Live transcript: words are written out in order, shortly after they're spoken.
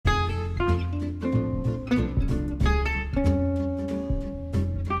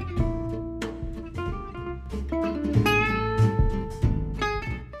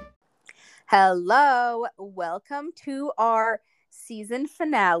Hello, welcome to our season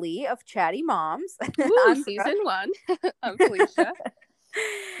finale of Chatty Moms. Woo, I'm season 1. I'm Felicia.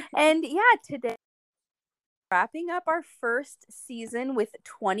 and today wrapping up our first season with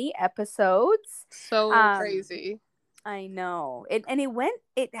 20 episodes. So crazy. I know.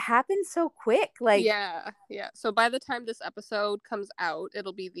 It happened so quick. Yeah. So by the time this episode comes out,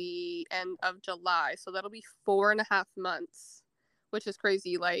 it'll be the end of July. So that'll be 4.5 months, which is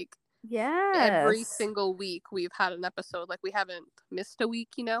crazy. Like, every yes. single week we've had an episode. Like, we haven't missed a week,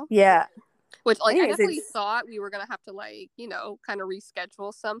 Yeah. Which, like, I Anyways, definitely thought we were going to have to, like, kind of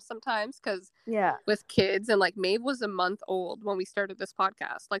reschedule sometimes because yeah. with kids, and, like, Maeve was a month old when we started this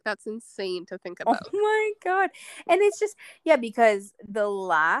podcast. Like, that's insane to think Oh about. my God. And it's just, because the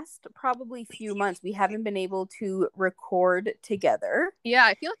last probably few months we haven't been able to record together. Yeah,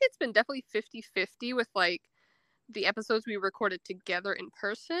 I feel like it's been definitely 50-50 with, like, the episodes we recorded together in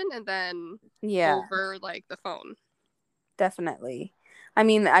person and then over, like, the phone. Definitely. I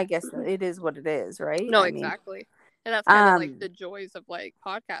mean, I guess it is what it is, right? No, exactly. And that's kind of, like, the joys of, like,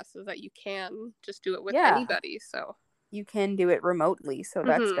 podcasts is that you can just do it with anybody, so. You can do it remotely, so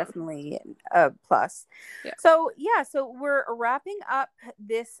that's definitely a plus. Yeah. So we're wrapping up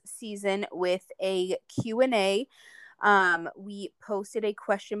this season with a Q&A. We posted a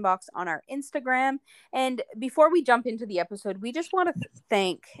question box on our Instagram, and before we jump into the episode, we just want to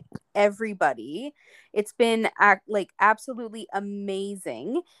thank everybody. It's been absolutely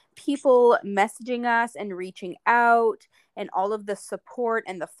amazing. People messaging us and reaching out, and all of the support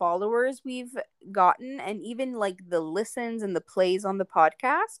and the followers we've gotten, and even like the listens and the plays on the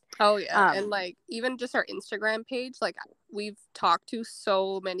podcast. Oh yeah. And like even just our Instagram page, like we've talked to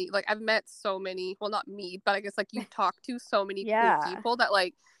so many, like I've met so many, well not me, but I guess like you've talked to so many cool people that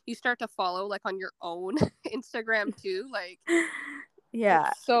like you start to follow like on your own Instagram too. Like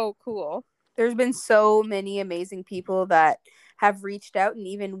it's so cool. There's been so many amazing people that have reached out and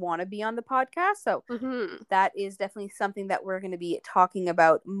even want to be on the podcast. So that is definitely something that we're going to be talking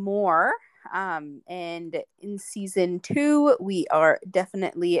about more. And in season 2, we are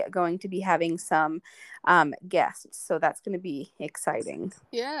definitely going to be having some guests. So that's going to be exciting.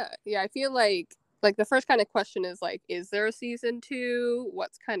 Yeah. I feel like the first kind of question is like, is there a season 2?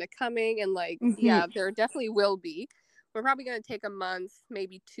 What's kind of coming? And like, yeah, there definitely will be. We're probably going to take a month,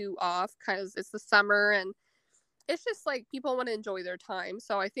 maybe 2 off because it's the summer and it's just like people want to enjoy their time.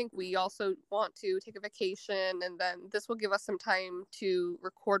 So I think we also want to take a vacation, and then this will give us some time to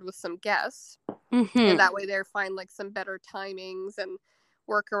record with some guests. And that way they'll find like some better timings and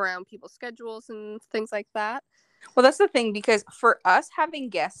work around people's schedules and things like that. Well, that's the thing, because for us having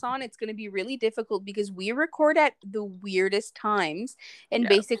guests on, it's going to be really difficult because we record at the weirdest times and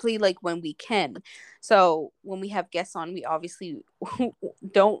basically like when we can. So when we have guests on, we obviously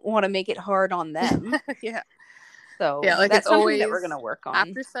don't want to make it hard on them. So like that's it's something always that we're going to work on.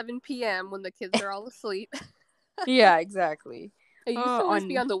 After 7 p.m. when the kids are all asleep. Yeah, exactly. It used to always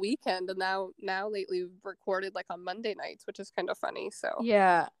be on the weekend, and now lately we've recorded like on Monday nights, which is kind of funny. So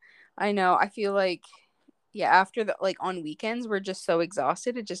yeah, I know. I feel like after the like on weekends we're just so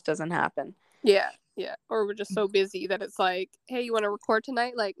exhausted, it just doesn't happen. Yeah, or we're just so busy that it's like, hey, you want to record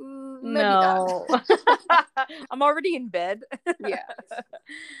tonight? Like, maybe no. I'm already in bed.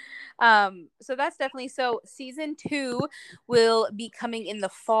 So that's definitely, so season 2 will be coming in the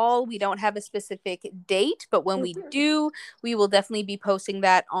fall. We don't have a specific date, but when we do, we will definitely be posting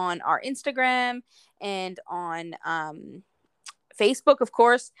that on our Instagram and on Facebook, of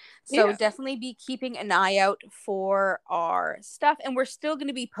course. So definitely be keeping an eye out for our stuff, and we're still going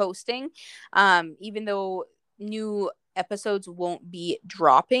to be posting, even though new episodes won't be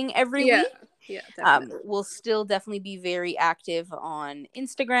dropping every week. We'll still definitely be very active on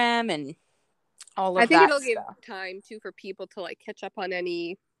Instagram and all of that. I think it'll give time too for people to like catch up on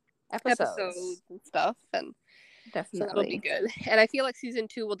any episodes and stuff, and definitely so that'll be good. And I feel like season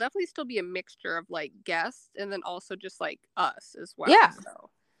 2 will definitely still be a mixture of like guests and then also just like us as well.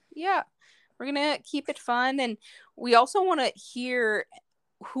 Yeah, we're gonna keep it fun, and we also want to hear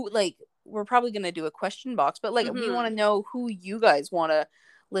who, like, we're probably gonna do a question box, but like we want to know who you guys want to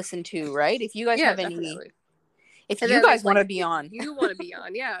listen to, right? If you guys have any, if you guys want to be on,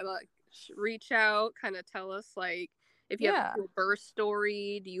 like reach out, kind of tell us like if you have a birth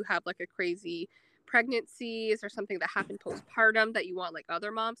story. Do you have like a crazy pregnancy? Is there something that happened postpartum that you want like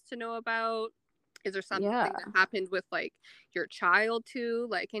other moms to know about? Is there something that happened with like your child too?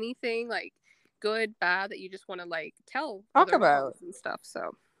 Like anything like good, bad that you just want to like talk about and stuff.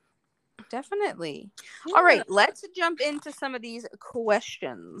 So definitely. All right, let's jump into some of these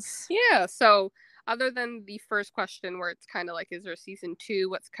questions. So other than the first question where it's kind of like, is there season 2?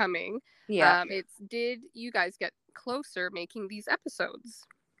 What's coming? Yeah. It's, did you guys get closer making these episodes?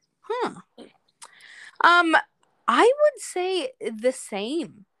 I would say the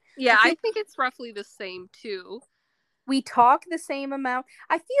same. Yeah, I think it's roughly the same too. We talk the same amount.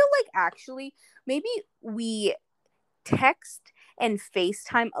 I feel like actually maybe we text and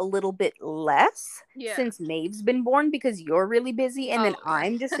FaceTime a little bit less since Maeve's been born, because you're really busy and then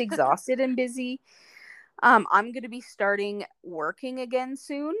I'm just exhausted and busy. I'm going to be starting working again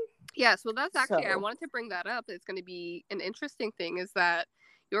soon. Yes, well, that's actually, I wanted to bring that up. It's going to be an interesting thing is that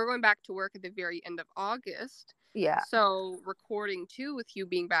you're going back to work at the very end of August. Yeah. So recording too with you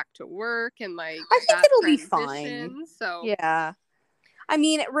being back to work and like I think that it'll transition, be fine. So yeah. I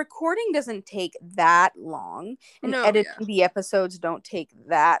mean, recording doesn't take that long, and editing the episodes don't take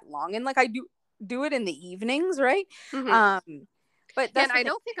that long. And like I do it in the evenings, right? Mm-hmm. But and I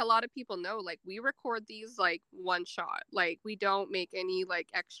don't think a lot of people know, like, we record these like one shot. Like, we don't make any like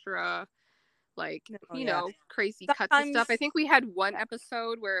extra like you know, crazy cuts and stuff. I think we had one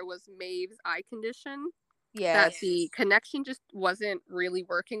episode where it was Maeve's eye condition. That the connection just wasn't really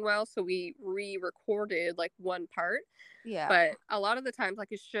working well, so we re-recorded like one part. But a lot of the times, like,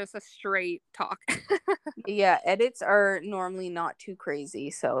 it's just a straight talk. Edits are normally not too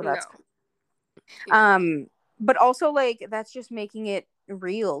crazy, so that's but also like that's just making it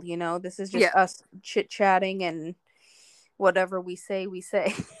real, you know. This is just us chit-chatting and whatever we say.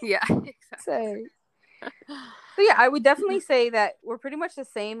 Yeah, exactly. So yeah, I would definitely say that we're pretty much the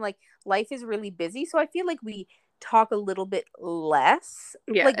same. Like, life is really busy, so I feel like we talk a little bit less.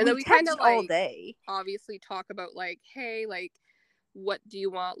 Yeah, like, and then we kind of all day. Obviously talk about like, hey, like, what do you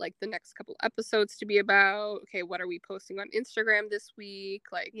want like the next couple episodes to be about? Okay, what are we posting on Instagram this week?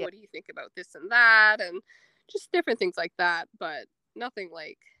 Like, what do you think about this and that? And just different things like that, but nothing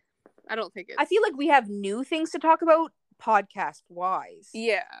like, I don't think it's... I feel like we have new things to talk about podcast wise.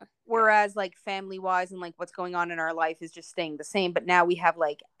 Yeah. Whereas like family wise and like what's going on in our life is just staying the same, but now we have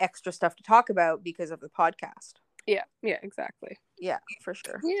like extra stuff to talk about because of the podcast. Yeah, exactly. Yeah, for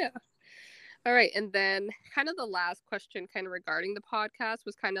sure. Yeah. All right, and then kind of the last question kind of regarding the podcast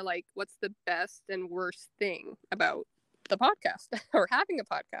was kind of like, what's the best and worst thing about the podcast or having a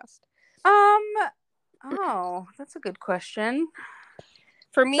podcast? Oh, that's a good question.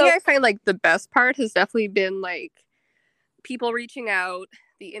 For me, I find like the best part has definitely been like people reaching out,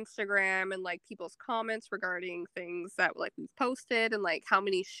 the Instagram, and like people's comments regarding things that like we've posted, and like how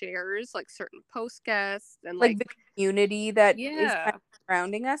many shares like certain post guests, and like the community that is kind of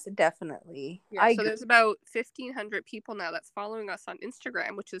surrounding us. Definitely. So there's about 1,500 people now that's following us on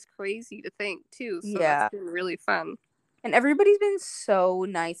Instagram, which is crazy to think too. So that's been really fun. And everybody's been so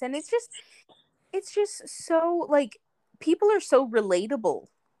nice, and it's just so like people are so relatable.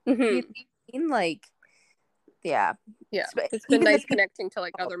 Mm-hmm. You know what I mean? Like, it's been nice connecting to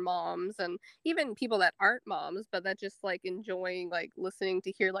like other moms and even people that aren't moms, but that just like enjoying like listening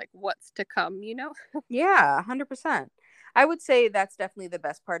to hear like what's to come, you know? 100%. I would say that's definitely the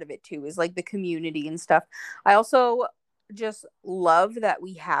best part of it too, is like the community and stuff. I also just love that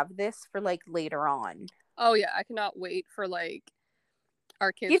we have this for like later on. Oh yeah, I cannot wait for like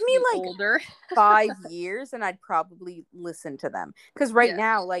our kids give me to be like older. 5 years and I'd probably listen to them, because right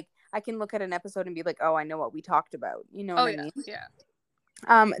now like I can look at an episode and be like, oh, I know what we talked about, you know what I mean?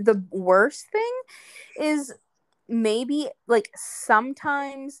 The worst thing is maybe like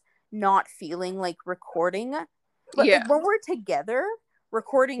sometimes not feeling like recording, but like, when we're together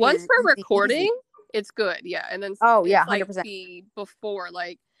recording, once we're recording easy. It's good, and then 100%. Like before,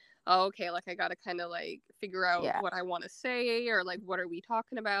 like, oh, okay, like I gotta kind of like figure out what I want to say, or like what are we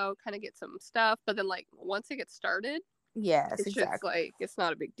talking about, kind of get some stuff, but then like once it gets started, it's exactly. just like it's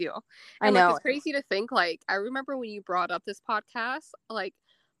not a big deal. And I know, like, it's crazy to think, like, I remember when you brought up this podcast, like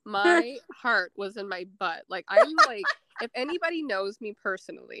my heart was in my butt. Like, I'm like, if anybody knows me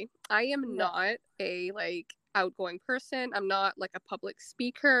personally, I am not a like outgoing person. I'm not like a public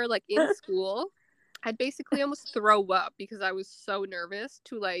speaker. Like in school, I'd basically almost throw up because I was so nervous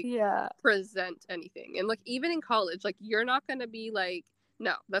to like present anything. And like even in college, like you're not gonna be like,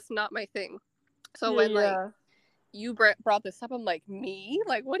 no, that's not my thing. So when like you brought this up, I'm like, me?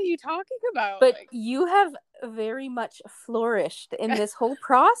 Like, what are you talking about? But like, you have very much flourished in this whole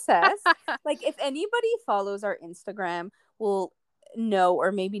process. Like, if anybody follows our Instagram will know,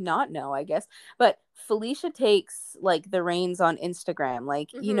 or maybe not know, I guess, but Felicia takes like the reins on Instagram.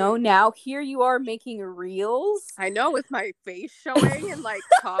 Like, you know, now here you are making reels. I know, with my face showing and like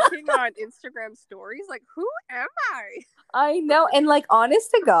talking on Instagram stories. Like, who am I? I know. And like,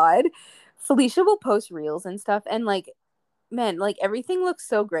 honest to God, Felicia will post reels and stuff, and like man, like everything looks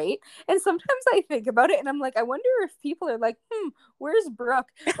so great. And sometimes I think about it and I'm like, I wonder if people are like, where's Brooke?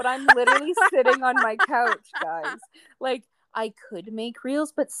 But I'm literally sitting on my couch, guys. Like, I could make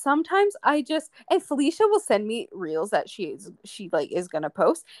reels, but sometimes I just, and Felicia will send me reels that she like is gonna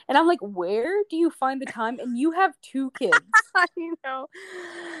post, and I'm like, where do you find the time? And you have 2 kids. I know.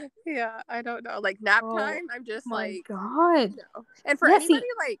 Yeah, I don't know. Like nap Oh time, I'm just my like, god. no. And for Yeah, anybody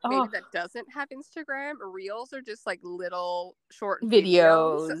see, like maybe oh, that doesn't have Instagram, reels are just like little short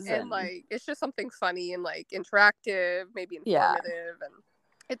videos, videos and and like it's just something funny and like interactive, maybe yeah. informative, and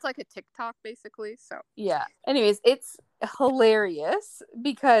it's like a TikTok basically. So Yeah. Anyways, it's hilarious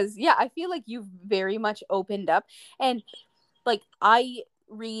because yeah, I feel like you've very much opened up, and like I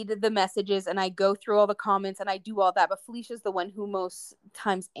read the messages and I go through all the comments and I do all that, but Felicia's the one who most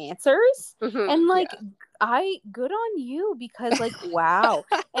times answers. And like yeah. I good on you because like wow.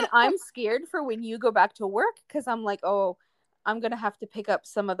 And I'm scared for when you go back to work because I'm like, oh, I'm gonna have to pick up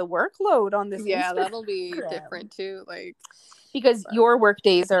some of the workload on this Yeah, Instagram that'll be different too. Like, because but your work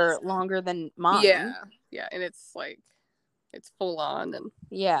days are longer than mine. yeah, and it's like it's full on, and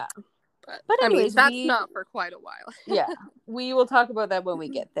Yeah. but But I mean anyways, that's not for quite a while. yeah, we will talk about that when we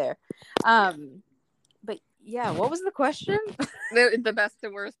get there. Yeah. But yeah, what was the question? The best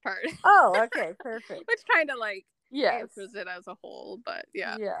and worst part. Oh, okay, perfect. Which kind of like Yes. answers it as a whole, but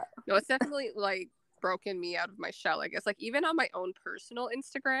yeah. Yeah. No, it's definitely like broken me out of my shell, I guess. Like even on my own personal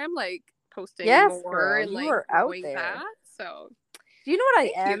Instagram, like posting Yes, more girl, and you like were out growing there. that. So Do you know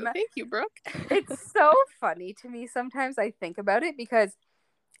what I am? thank you, Brooke. It's so funny to me sometimes I think about it because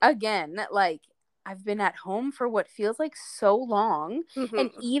again, like I've been at home for what feels like so long. And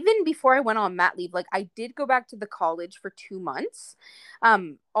Mm-hmm. even before I went on mat leave, like I did go back to the college for 2 months.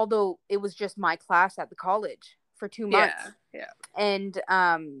 Although it was just my class at the college for 2 months. Yeah. And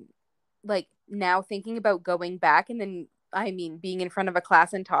like now thinking about going back and then I mean being in front of a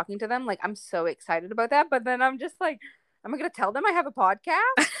class and talking to them, like I'm so excited about that. But then I'm just like, am I gonna tell them I have a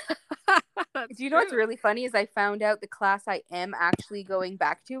podcast? Do you know what's really funny is I found out the class I am actually going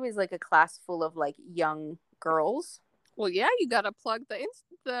back to is like a class full of like young girls. Well, yeah, you gotta plug the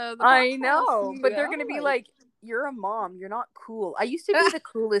I podcast, know, but they're know? gonna be like, you're a mom, you're not cool. I used to be the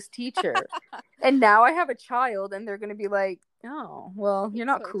coolest teacher, and now I have a child, and they're gonna be like, oh, well, you're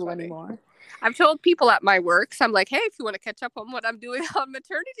not So cool funny. anymore. I've told people at my work, so I'm like, hey, if you want to catch up on what I'm doing on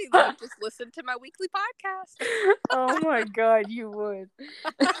maternity leave, just listen to my weekly podcast. Oh my god, you would.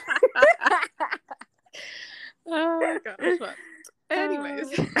 Oh gosh. But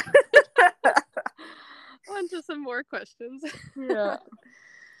anyways, on to some more questions. Yeah.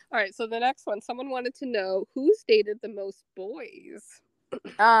 All right, so the next one, someone wanted to know who's dated the most boys.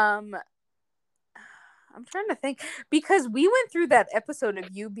 I'm trying to think because we went through that episode of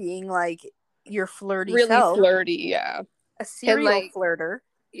you being like your flirty Really self, flirty, yeah. a serial like, flirter.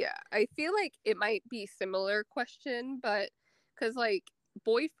 Yeah, I feel like it might be similar question, but because like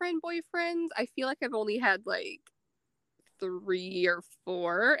boyfriends, I feel like I've only had like 3 or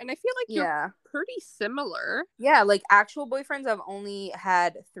 4, and I feel like you're pretty similar. Yeah, like actual boyfriends, I've only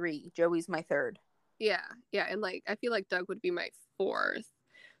had 3. Joey's my 3rd. Yeah, and like I feel like Doug would be my 4th.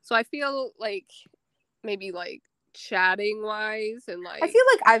 So I feel like maybe like chatting wise and like I feel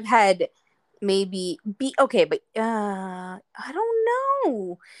like I've had maybe okay, but I don't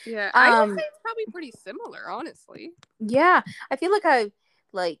know. Yeah, I would say it's probably pretty similar, honestly. Yeah, I feel like I've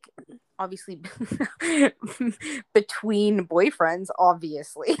like obviously between boyfriends,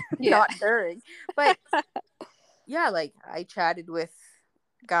 obviously, not during, but yeah, like I chatted with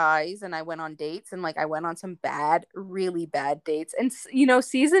guys and I went on dates and like I went on some really bad dates. And you know,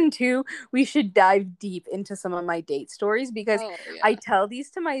 season 2 we should dive deep into some of my date stories because I tell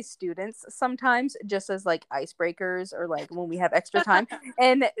these to my students sometimes just as like icebreakers or like when we have extra time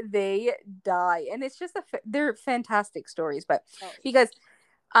and they die, and it's just they're fantastic stories. But because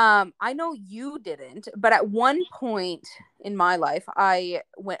I know you didn't, but at one point in my life, I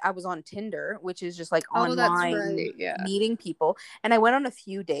was on Tinder, which is just like online meeting people, and I went on a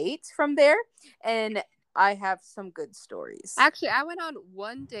few dates from there, and I have some good stories. Actually, I went on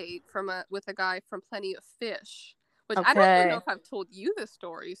one date with a guy from Plenty of Fish, which I don't even know if I've told you the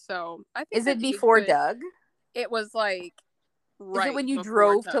story. So I think is it before Doug? It was like is it when you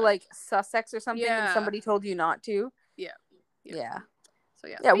drove to like Sussex or something and somebody told you not to? Yeah. So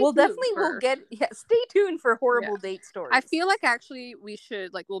yeah, we'll stay tuned for horrible date stories. I feel like actually we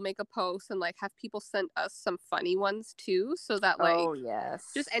should we'll make a post and like have people send us some funny ones too, so that like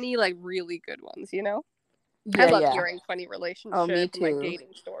just any like really good ones, you know. I love hearing funny relationship me too. and like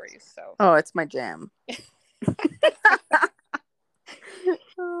dating stories. So it's my jam.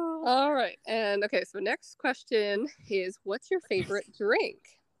 All right, and And okay, so next question is, what's your favorite drink?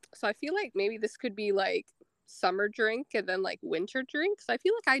 So I feel like maybe this could be like summer drink and then like winter drink. So I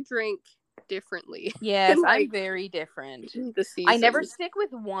feel like I drink differently Yes, in I'm like very different. the I never seasons. stick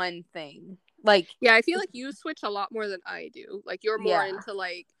with one thing. Like, Yeah, I feel like you switch a lot more than I do. Like you're more yeah. into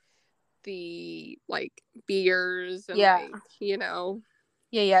like the like beers and Yeah. like, you know,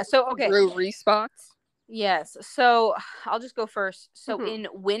 Yeah. So, okay. brewery spots. Yes. So I'll just go first. So Mm-hmm. in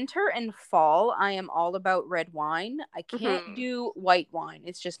winter and fall, I am all about red wine. I can't Mm-hmm. do white wine.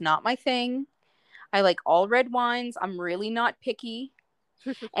 It's just not my thing. I like all red wines. I'm really not picky.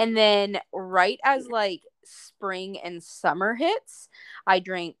 And then right as like spring and summer hits, I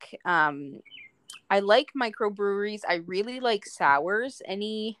drink I like microbreweries. I really like sours.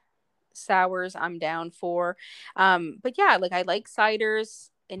 Any sours I'm down for. But yeah, like I like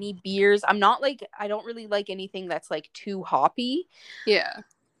ciders, any beers. I'm not like I don't really like anything that's like too hoppy. Yeah.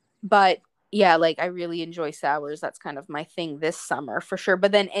 But yeah, like I really enjoy sours. That's kind of my thing this summer for sure.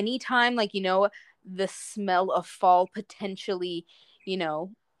 But then anytime like, the smell of fall potentially,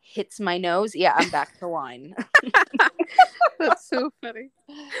 hits my nose, yeah, I'm back to wine. That's so funny.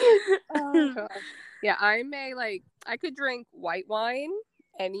 Oh gosh. Yeah, I could drink white wine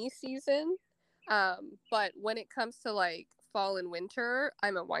any season. But when it comes to like fall and winter,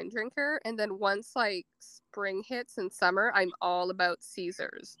 I'm a wine drinker. And then once like spring hits and summer, I'm all about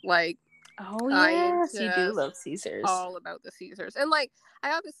Caesars. Like Oh I am yes, you do just love Caesars. all about the Caesars. And like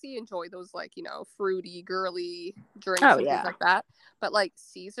I obviously enjoy those like, fruity, girly drinks Oh and things yeah. like that. But like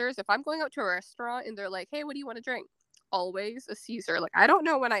Caesars, if I'm going out to a restaurant and they're like, "Hey, what do you want to drink?" Always a Caesar. Like I don't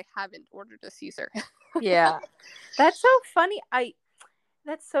know when I haven't ordered a Caesar. Yeah. That's so funny.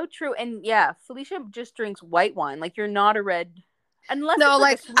 That's so true. And yeah, Felicia just drinks white wine. Like you're not a red unless No, it's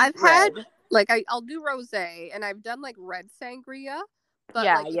like a like sweet I've had red. like I'll do rosé and I've done like red sangria, but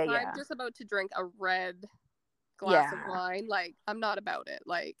Yeah, like if yeah, I'm yeah. just about to drink a red glass of Yeah. wine, like I'm not about it.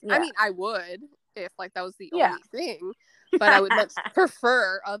 Like I Yeah. mean, I would if like that was the Yeah. only thing, but I would much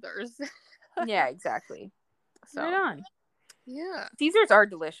prefer others. Yeah, exactly. Right So, on. yeah. Caesars are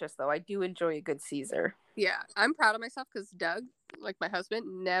delicious though. I do enjoy a good Caesar. Yeah, I'm proud of myself cuz Doug, like my husband,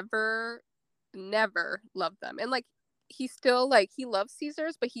 never loved them. And like he still like he loves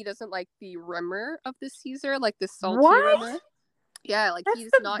Caesars, but he doesn't like the rimmer of the Caesar, like the salty rimmer. What? Yeah, like That's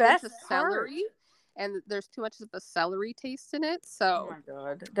he's the not into best part. celery and there's too much of a celery taste in it. Oh So, my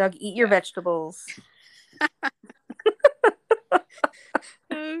god. Doug, eat your yeah. vegetables.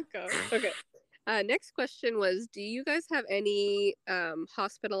 Oh gosh. Okay. Next question was, do you guys have any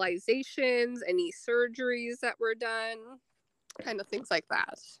hospitalizations, any surgeries that were done? Kind of things like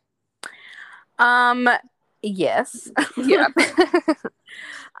that. Yes. Yeah.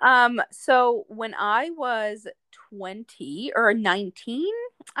 So when I was 20 or 19,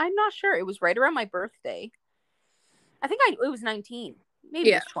 I'm not sure. It was right around my birthday. I think it was 19. Maybe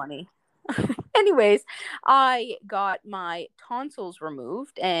it Yeah. was 20. Anyways, I got my tonsils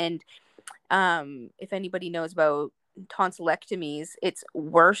removed, and if anybody knows about tonsillectomies, it's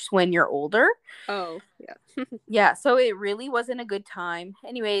worse when you're older. Oh, yeah. Yeah, so it really wasn't a good time.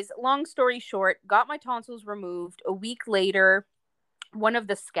 Anyways, long story short, got my tonsils removed. A week later, one of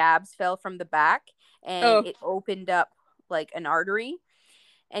the scabs fell from the back and Oh, it opened up like an artery.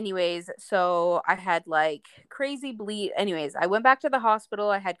 Anyways, so I had like crazy bleed. Anyways, I went back to the hospital.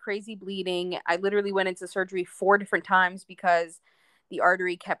 I had crazy bleeding. I literally went into surgery 4 different times because the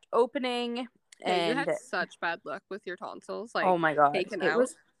artery kept opening. yeah, you And had such bad luck with your tonsils, oh like my god, taken it out.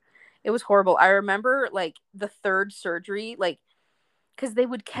 was horrible. I remember like the third surgery, like because they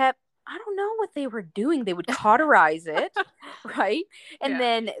would kept, I don't know what they were doing. They would cauterize it, right? And Yeah.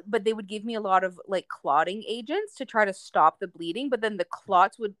 then, but they would give me a lot of like clotting agents to try to stop the bleeding. But then the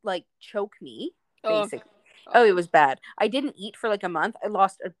clots would like choke me, Oh, basically. Oh, it God. was bad. I didn't eat for like a month. I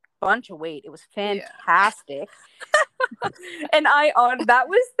lost a bunch of weight. It was Yeah. fantastic. And that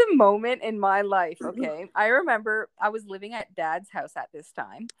was the moment in my life. Okay. I remember I was living at dad's house at this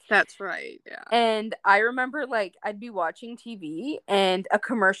time. That's right. Yeah. And I remember like I'd be watching TV and a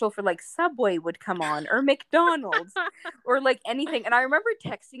commercial for like Subway would come on or McDonald's or like anything. And I remember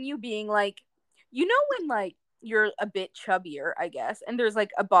texting you being like, when like you're a bit chubbier, I guess, and there's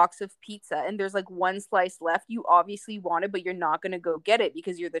like a box of pizza and there's like one slice left, you obviously want it, but you're not going to go get it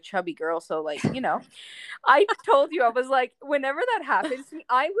because you're the chubby girl. So like, I told you, I was like, whenever that happens to me,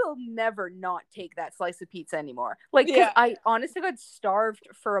 I will never not take that slice of pizza anymore. Like, because Yeah. I honestly got starved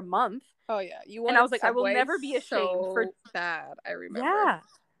for a month. Oh yeah, you And I wanted was like, I will Subway never be ashamed for, so bad. I remember. yeah,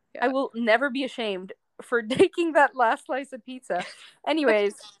 I Yeah. will never be ashamed for taking that last slice of pizza.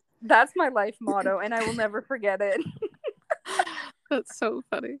 Anyways, that's my life motto, and I will never forget it. That's so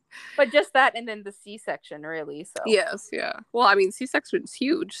funny. But just that, and then the C-section, really. So Yes, yeah. Well, I mean, C-section's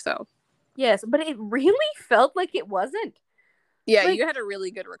huge, so. yes, but it really felt like it wasn't. Yeah, Like, you had a really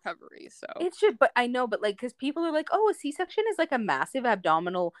good recovery, so. it should, but I know, but like, because people are like, oh, a C-section is like a massive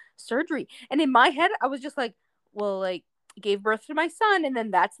abdominal surgery. And in my head, I was just like, well, like, gave birth to my son, and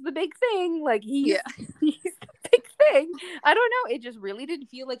then that's the big thing. Like, he's, Yeah. he's the big thing. I don't know. It just really didn't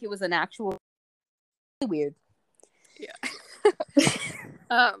feel like it was an actual weird. Yeah.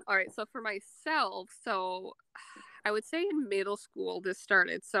 All right, so for myself, so I would say in middle school this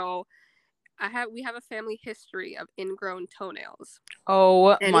started. So we have a family history of ingrown toenails. Oh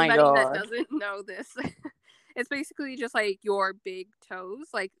my Anybody that god. doesn't know this, it's basically just like your big toes,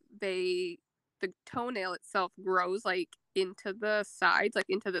 like the toenail itself grows like into the sides, like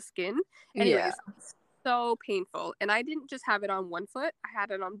into the skin. Yeah. Anyways, so painful. And I didn't just have it on one foot, I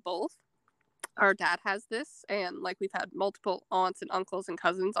had it on both. Our dad has this, and like we've had multiple aunts and uncles and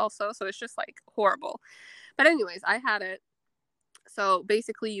cousins also, so it's just like horrible. But anyways, I had it. So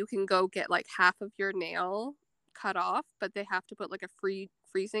basically you can go get like half of your nail cut off, but they have to put like a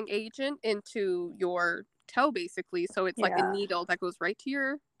freezing agent into your toe basically, so it's like a Yeah. needle that goes right to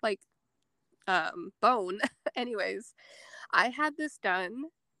your like bone. Anyways, I had this done.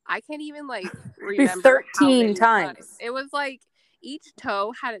 I can't even like remember how 13 many times. It was like each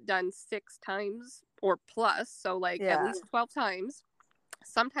toe had it done 6 times or plus, so like at Yeah. least 12 times.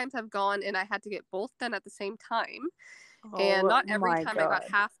 Sometimes I've gone and I had to get both done at the same time. And Oh not every my time I got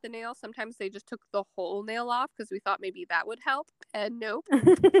god. half the nail. Sometimes they just took the whole nail off because we thought maybe that would help. And nope.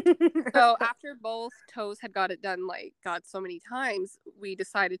 So after both toes had got it done, like, God, so many times, we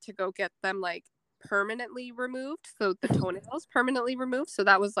decided to go get them, like, permanently removed. So the toenails permanently removed. So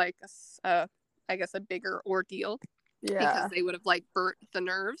that was, like, I guess, a bigger ordeal. Yeah. Because they would have, like, burnt the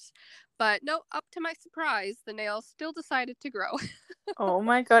nerves. But no, up to my surprise, the nails still decided to grow. Oh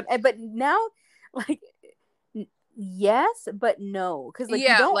my god. But now, like, yes, but no. Because, like, you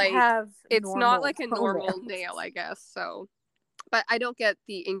Yeah, don't like, have it's not normal like a normal toenails. nail, I guess. So, but I don't get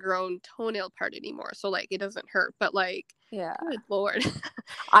the ingrown toenail part anymore. So, like, it doesn't hurt. But, like, Yeah. good Lord.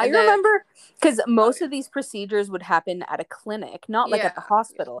 I And then, remember, because most yeah. of these procedures would happen at a clinic, not like at the Yeah.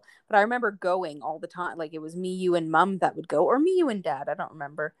 hospital. But I remember going all the time. Like, it was me, you, and mom that would go, or me, you, and dad. I don't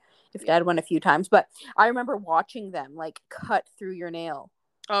remember if Yeah. dad went a few times, but I remember watching them like cut through your nail.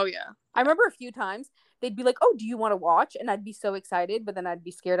 Oh, yeah. I remember a few times they'd be like, "Oh, do you want to watch?" And I'd be so excited, but then I'd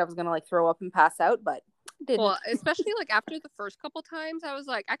be scared I was gonna like throw up and pass out, but didn't. Well, especially like after the first couple times, I was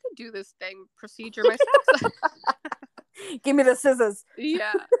like, I could do this dang procedure myself. Give me the scissors.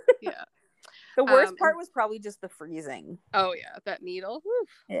 Yeah. Yeah. The worst part was probably just the freezing. Oh, yeah. That needle. Whew.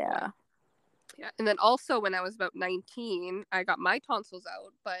 Yeah. Yeah. And then also when I was about 19, I got my tonsils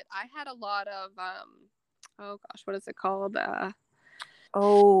out, but I had a lot of, oh gosh, what is it called?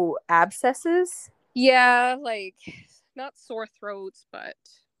 Oh, abscesses? Yeah, like not sore throats, but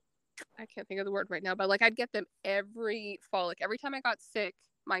I can't think of the word right now. But like I'd get them every fall. Like every time I got sick,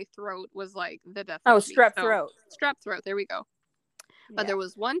 my throat was like the death. Oh, of me. strep So, throat. Strep throat. There we go. But there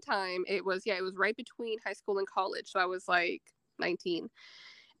was one time it was right between high school and college. So I was like 19,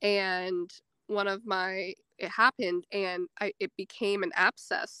 and it happened and it became an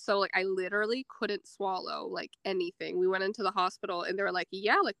abscess. So like I literally couldn't swallow like anything. We went into the hospital and they were like,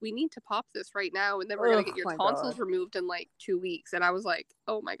 yeah, like we need to pop this right now. And then we're going to get your tonsils removed in like 2 weeks. And I was like,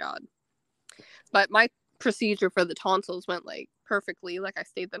 oh my God. But my procedure for the tonsils went like perfectly. Like I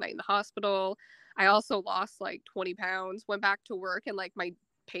stayed the night in the hospital. I also lost like 20 pounds, went back to work, and like my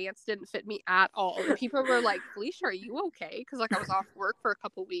pants didn't fit me at all. And people were like, Felicia, are you okay? Because like I was off work for a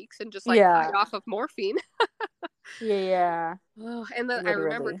couple weeks and just like died off of morphine. Yeah. Oh, and then I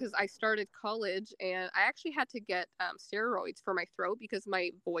remember because I started college and I actually had to get steroids for my throat because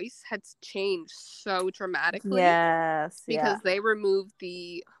my voice had changed so dramatically. Yes. Because they removed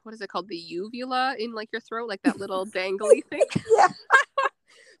the, what is it called? The uvula in like your throat, like that little dangly thing. Yeah.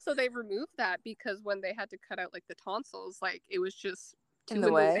 So they removed that because when they had to cut out like the tonsils, like it was just too in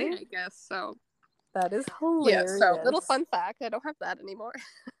the way, I guess. So that is hilarious. Yeah, so little fun fact, I don't have that anymore.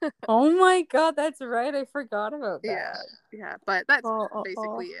 Oh my God, that's right. I forgot about that. Yeah, but that's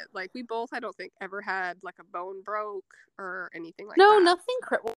basically it. Like we both, I don't think, ever had like a bone broke or anything like that. No, nothing.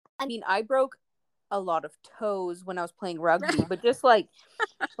 I mean, I broke a lot of toes when I was playing rugby, but just like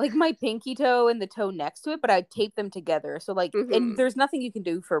my pinky toe and the toe next to it, but I taped them together. So like, and there's nothing you can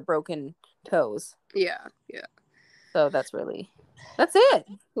do for broken toes. Yeah. So that's it.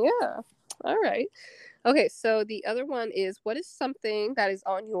 Yeah. All right. Okay, so the other one is, what is something that is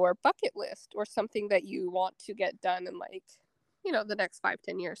on your bucket list or something that you want to get done in like, the next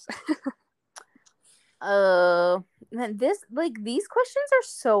 5-10 years? Man, these questions are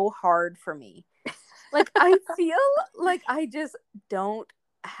so hard for me. Like, I feel like I just don't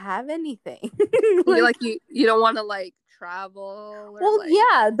have anything. You Like, like you don't want to like travel or well, like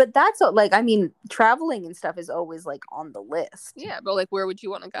yeah, but like, I mean, traveling and stuff is always like on the list. yeah, but like where would you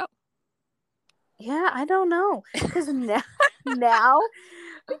want to go? Yeah, I don't know. Because now,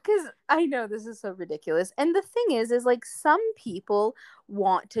 because I know this is so ridiculous. And the thing is like some people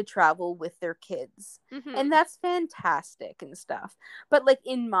want to travel with their kids, and Mm-hmm. that's fantastic and stuff. But like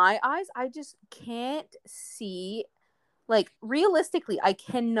in my eyes, I just can't see, like, realistically, I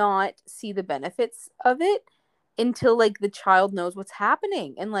cannot see the benefits of it until like the child knows what's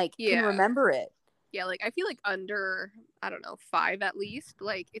happening and like can Yeah. remember it. Yeah, like I feel like under, I don't know, 5 at least,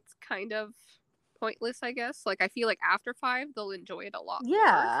 like it's kind of pointless, I guess. Like I feel like after 5 they'll enjoy it a lot more.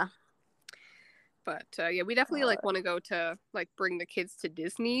 Yeah. But yeah, we definitely like God. want to go to like bring the kids to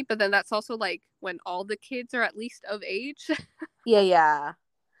Disney, but then that's also like when all the kids are at least of age. Yeah, yeah.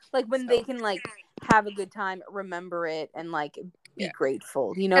 Like when they So, can like have a good time, remember it, and like be yeah.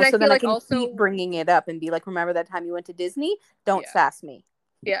 grateful, And I so feel then I like can keep also bringing it up and be like, remember that time you went to Disney? Don't yeah. sass me.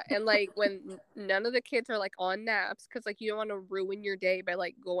 Yeah, and like when none of the kids are like on naps cuz like you don't want to ruin your day by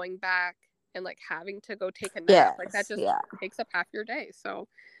like going back and like having to go take a nap. Like that Yes. just Yeah. takes up half your day. So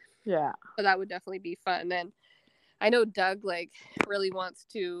Yeah. that would definitely be fun. And I know Doug like really wants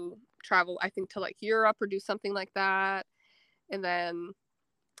to travel, I think, to like Europe or do something like that. And then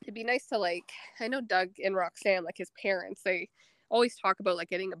it'd be nice to like, I know Doug and Roxanne, like his parents, they always talk about like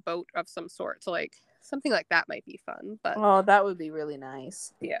getting a boat of some sort. So like something like that might be fun. But Oh, that would be really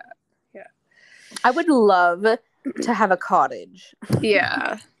nice. yeah, yeah, I would love to have a cottage.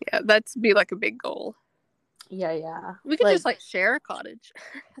 yeah, yeah. That's be like a big goal. Yeah, yeah. We could Like, just like share a cottage.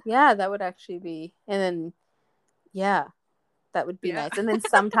 yeah, that would actually be. And then, yeah, that would be Yeah, nice. And then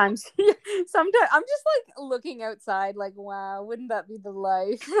sometimes, sometimes I'm just like looking outside, like, wow, wouldn't that be the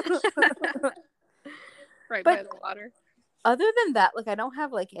life? right But by the water. other than that, like, I don't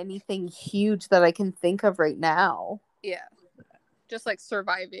have like anything huge that I can think of right now. Yeah, just like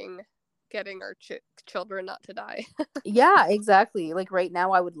surviving, getting our children not to die. Yeah, exactly. Like right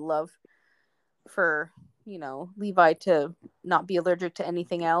now, I would love for, Levi to not be allergic to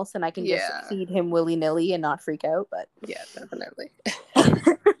anything else, and I can just Yeah, feed him willy-nilly and not freak out. But yeah, definitely.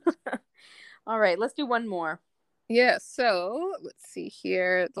 all right, let's do one more. Yeah, so let's see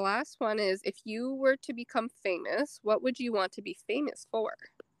here. The last one is if you were to become famous, what would you want to be famous for?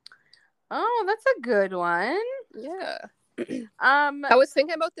 Oh, that's a good one. Yeah. Um, I was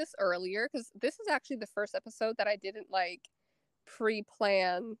thinking about this earlier because this is actually the first episode that I didn't like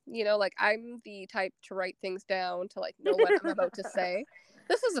pre-plan. You know, like I'm the type to write things down to like know what I'm about to say.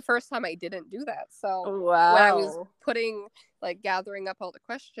 This is the first time I didn't do that. So when I was wow. gathering up all the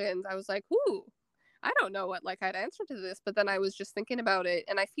questions, I was like, ooh, I don't know what like I'd answer to this. But then I was just thinking about it,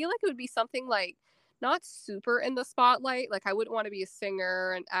 and I feel like it would be something like not super in the spotlight. Like I wouldn't want to be a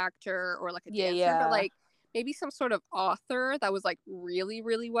singer, an actor, or like a Yeah, dancer, but yeah. like maybe some sort of author that was like really,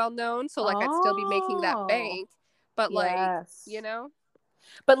 really well known. So like I'd still be making that Oh, bank, but like, you yes. know?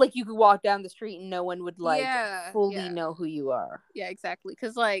 But like you could walk down the street and no one would like Yeah, fully yeah, know who you are. yeah, exactly.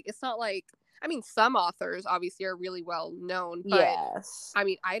 Because like it's not like I mean some authors obviously are really well known, but Yes. I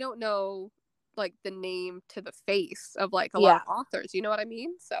mean I don't know like the name to the face of like a lot Yeah. of authors. You know what I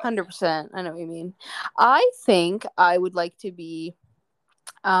mean? So 100%. I know what you mean. I think I would like to be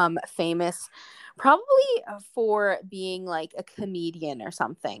famous probably for being like a comedian or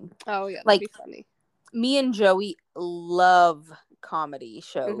something. oh yeah, that'd Like be funny. me and Joey love comedy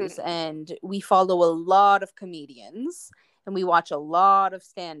shows, Mm-hmm. and we follow a lot of comedians and we watch a lot of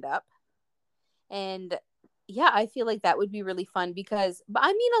stand up. And yeah, I feel like that would be really fun because, but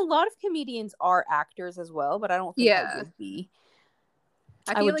I mean, a lot of comedians are actors as well, but I don't think I Yeah. would be.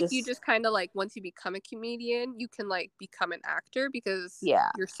 I I feel would like you just, just kind of like once you become a comedian, you can like become an actor because yeah.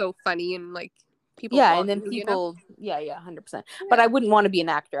 you're so funny and like people Yeah, and want then you, you know? people, yeah, yeah, 100%. But Yeah. I wouldn't want to be an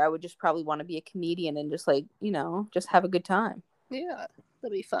actor. I would just probably want to be a comedian and just like, just have a good time. Yeah.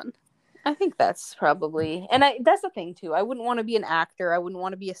 That'd be fun. I think that's probably, and that's the thing too. I wouldn't want to be an actor. I wouldn't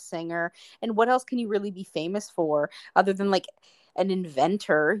want to be a singer. And what else can you really be famous for other than like an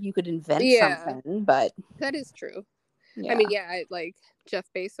inventor? You could invent Yeah. something, but That is true. I yeah. mean, yeah, like Jeff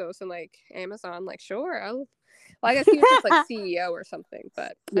Bezos and like Amazon, like sure, well, I guess he was just like CEO or something,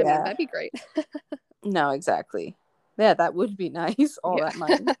 but I mean, Yeah. that'd be great. No, exactly. Yeah, that would be nice. All Yeah. that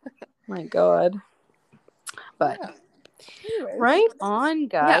money. My God. But Yeah. Anyways. right on, Yeah,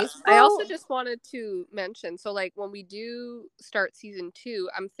 guys. I also Well, just wanted to mention, so like when we do start season 2,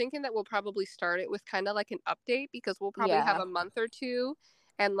 I'm thinking that we'll probably start it with kind of like an update because we'll probably have yeah. a month or two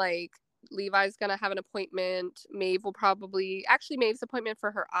and like Levi's gonna have an appointment. Maeve's appointment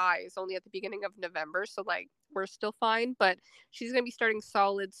for her eyes only at the beginning of November, so like we're still fine, but she's gonna be starting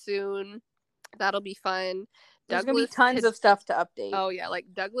solid soon. That'll be fun. There's gonna be tons of stuff to update. Oh yeah, like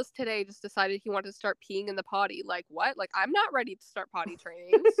Douglas today just decided he wanted to start peeing in the potty. Like what? Like I'm not ready to start potty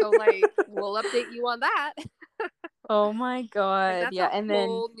training, so like we'll update you on that. Oh my god! Like, that's yeah, a and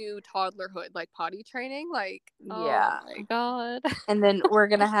whole new toddlerhood, like potty training. Like yeah, oh my god. and then we're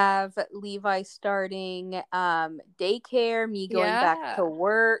gonna have Levi starting daycare, me going back to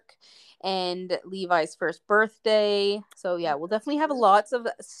work, and Levi's first birthday. So yeah, we'll definitely have lots of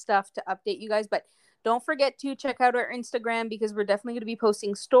stuff to update you guys, but don't forget to check out our Instagram because we're definitely going to be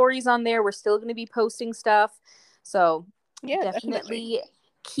posting stories on there. We're still going to be posting stuff. So yeah, definitely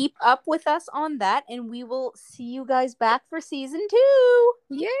keep up with us on that, and we will see you guys back for season 2.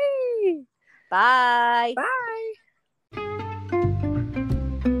 Yay! Bye. Bye.